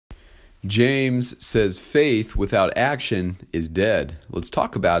James says faith without action is dead. Let's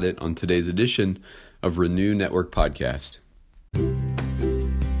talk about it on today's edition of Renew Network Podcast.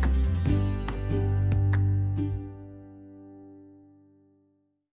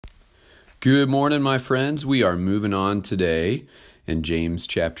 Good morning, my friends. We are moving on today in James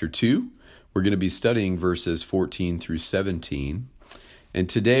chapter 2. We're going to be studying verses 14 through 17. And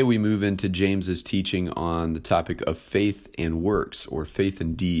today we move into James's teaching on the topic of faith and works, or faith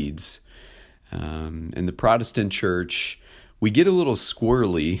and deeds. In the Protestant church, we get a little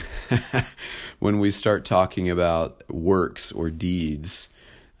squirrely when we start talking about works or deeds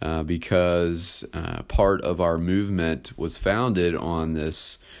because part of our movement was founded on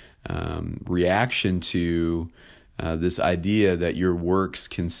this reaction to this idea that your works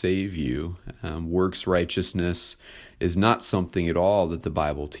can save you. Works righteousness is not something at all that the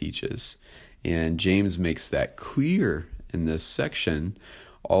Bible teaches. And James makes that clear in this section,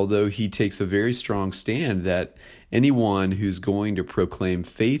 although he takes a very strong stand that anyone who's going to proclaim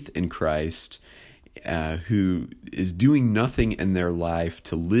faith in Christ, who is doing nothing in their life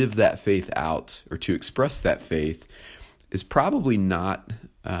to live that faith out or to express that faith, is probably not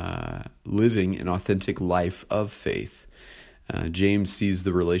living an authentic life of faith. James sees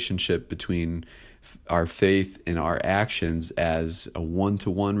the relationship between our faith and our actions as a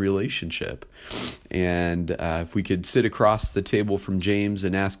one-to-one relationship. And if we could sit across the table from James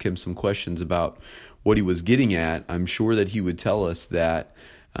and ask him some questions about what he was getting at, I'm sure that he would tell us that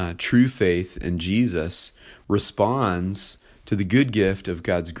true faith in Jesus responds to the good gift of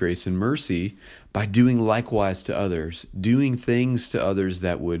God's grace and mercy by doing likewise to others, doing things to others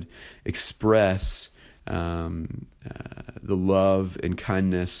that would express the love and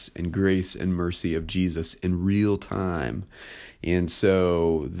kindness and grace and mercy of Jesus in real time. And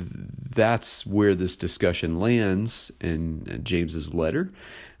so that's where this discussion lands in James's letter.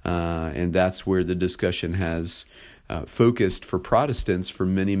 And that's where the discussion has focused for Protestants for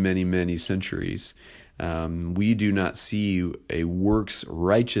many, many, many centuries. We do not see a works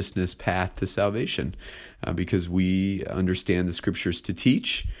righteousness path to salvation because we understand the scriptures to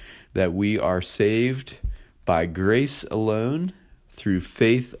teach that we are saved by grace alone, through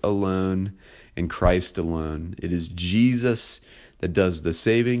faith alone, in Christ alone. It is Jesus that does the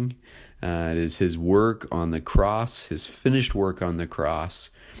saving. It is his work on the cross, his finished work on the cross,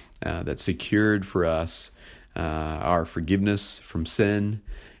 that secured for us our forgiveness from sin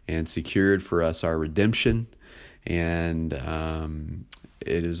and secured for us our redemption. And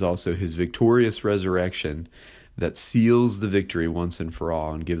it is also his victorious resurrection that seals the victory once and for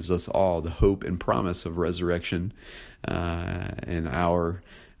all and gives us all the hope and promise of resurrection in our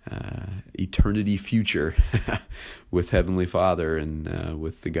eternity future with Heavenly Father and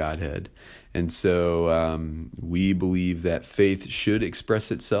with the Godhead. And so we believe that faith should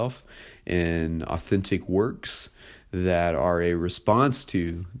express itself in authentic works that are a response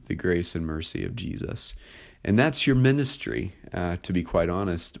to the grace and mercy of Jesus. And that's your ministry, to be quite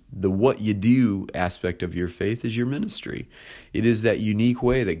honest. The what you do aspect of your faith is your ministry. It is that unique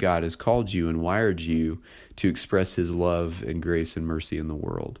way that God has called you and wired you to express his love and grace and mercy in the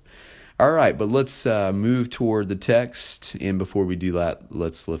world. All right, but let's move toward the text. And before we do that,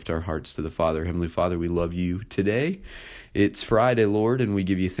 let's lift our hearts to the Father. Heavenly Father, we love you today. It's Friday, Lord, and we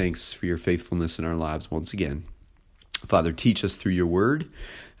give you thanks for your faithfulness in our lives once again. Father, teach us through your word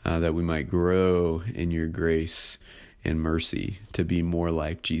that we might grow in your grace and mercy to be more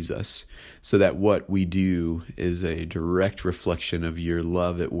like Jesus, so that what we do is a direct reflection of your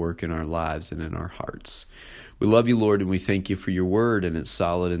love at work in our lives and in our hearts. We love you, Lord, and we thank you for your word and its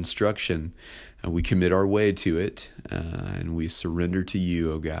solid instruction. We commit our way to it, and we surrender to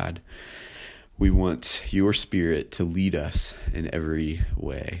you, O God. We want your Spirit to lead us in every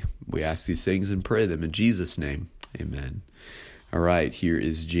way. We ask these things and pray them in Jesus' name. Amen. All right, here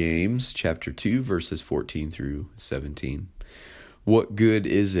is James chapter 2, verses 14 through 17. What good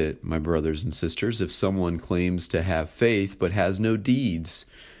is it, my brothers and sisters, if someone claims to have faith but has no deeds?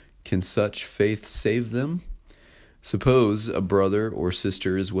 Can such faith save them? Suppose a brother or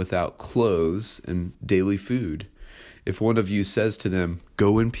sister is without clothes and daily food. If one of you says to them,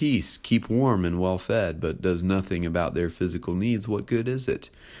 "Go in peace, keep warm and well fed," but does nothing about their physical needs, what good is it?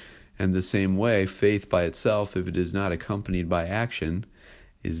 And the same way, faith by itself, if it is not accompanied by action,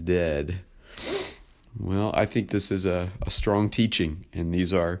 is dead. Well, I think this is a strong teaching, and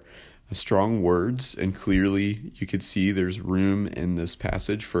these are strong words, and clearly you could see there's room in this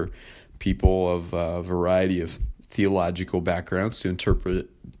passage for people of a variety of theological backgrounds to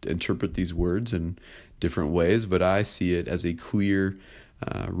interpret these words in different ways, but I see it as a clear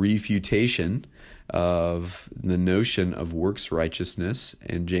refutation of the notion of works righteousness,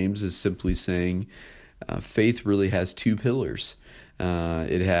 and James is simply saying faith really has two pillars.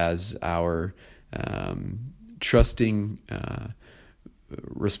 It has our trusting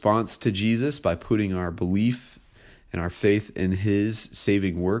response to Jesus by putting our belief and our faith in His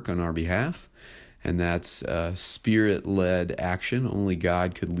saving work on our behalf. And that's Spirit-led action. Only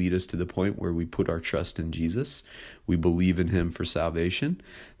God could lead us to the point where we put our trust in Jesus. We believe in Him for salvation.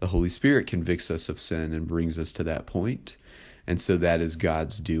 The Holy Spirit convicts us of sin and brings us to that point. And so that is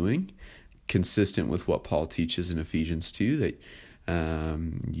God's doing, consistent with what Paul teaches in Ephesians 2, that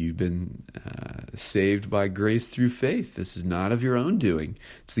you've been saved by grace through faith. This is not of your own doing.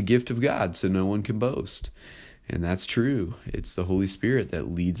 It's the gift of God, so no one can boast. And that's true. It's the Holy Spirit that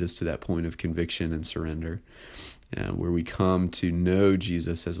leads us to that point of conviction and surrender, where we come to know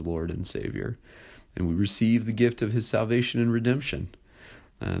Jesus as Lord and Savior, and we receive the gift of His salvation and redemption.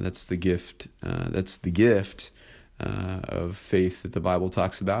 That's the gift. That's the gift of faith that the Bible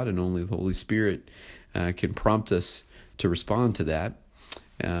talks about, and only the Holy Spirit can prompt us to respond to that.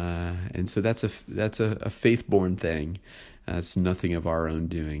 And so that's a faith-born thing. It's nothing of our own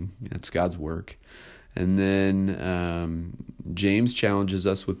doing. It's God's work. And then James challenges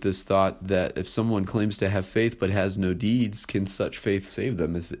us with this thought that if someone claims to have faith but has no deeds, can such faith save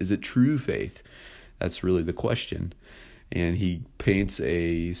them? Is it true faith? That's really the question. And he paints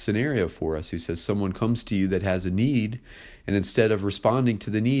a scenario for us. He says someone comes to you that has a need, and instead of responding to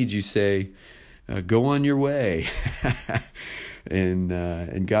the need, you say, go on your way.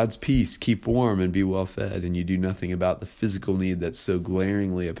 And God's peace, keep warm and be well fed, and you do nothing about the physical need that's so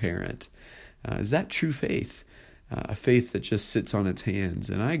glaringly apparent. Is that true faith? A faith that just sits on its hands?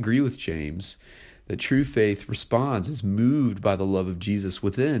 And I agree with James that true faith responds, is moved by the love of Jesus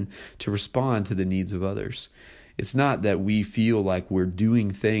within to respond to the needs of others. It's not that we feel like we're doing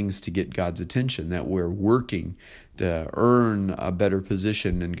things to get God's attention, that we're working to earn a better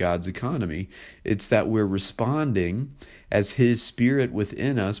position in God's economy. It's that we're responding as His Spirit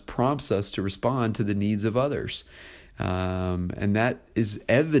within us prompts us to respond to the needs of others. And that is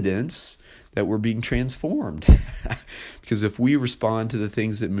evidence that we're being transformed. Because if we respond to the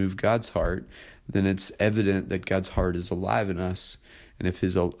things that move God's heart, then it's evident that God's heart is alive in us. And if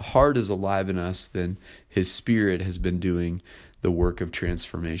His heart is alive in us, then His Spirit has been doing the work of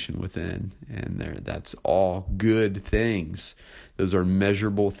transformation within. And that's all good things. Those are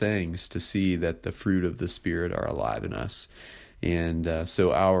measurable things to see that the fruit of the Spirit are alive in us. And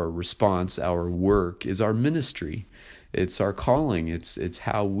so our response, our work, is our ministry. It's our calling. It's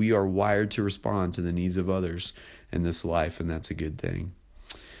how we are wired to respond to the needs of others in this life, and that's a good thing.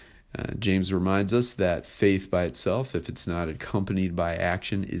 James reminds us that faith by itself, if it's not accompanied by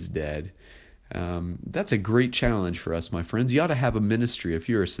action, is dead. That's a great challenge for us, my friends. You ought to have a ministry if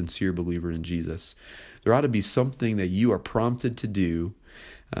you're a sincere believer in Jesus. There ought to be something that you are prompted to do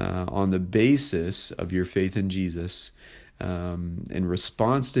on the basis of your faith in Jesus, in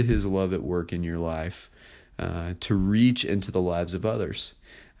response to His love at work in your life, to reach into the lives of others.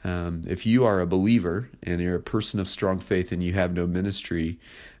 If you are a believer and you're a person of strong faith and you have no ministry,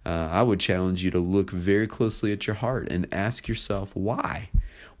 I would challenge you to look very closely at your heart and ask yourself, why?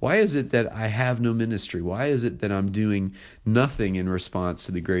 Why is it that I have no ministry? Why is it that I'm doing nothing in response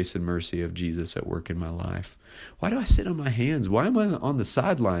to the grace and mercy of Jesus at work in my life? Why do I sit on my hands? Why am I on the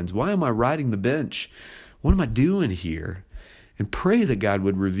sidelines? Why am I riding the bench? What am I doing here? And pray that God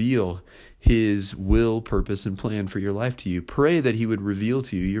would reveal His will, purpose, and plan for your life to you. Pray that He would reveal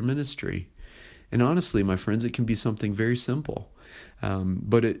to you your ministry. And honestly, my friends, it can be something very simple.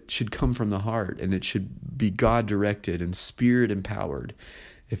 But it should come from the heart, and it should be God-directed and Spirit-empowered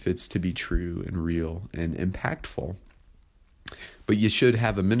if it's to be true and real and impactful. But you should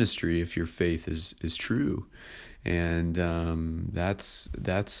have a ministry if your faith is true. And that's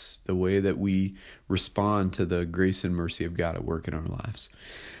the way that we respond to the grace and mercy of God at work in our lives.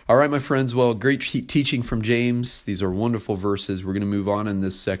 All right, my friends. Well, great teaching from James. These are wonderful verses. We're going to move on in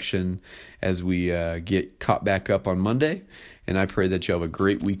this section as we get caught back up on Monday. And I pray that you have a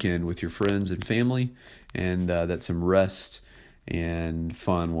great weekend with your friends and family, and that some rest and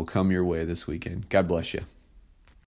fun will come your way this weekend. God bless you.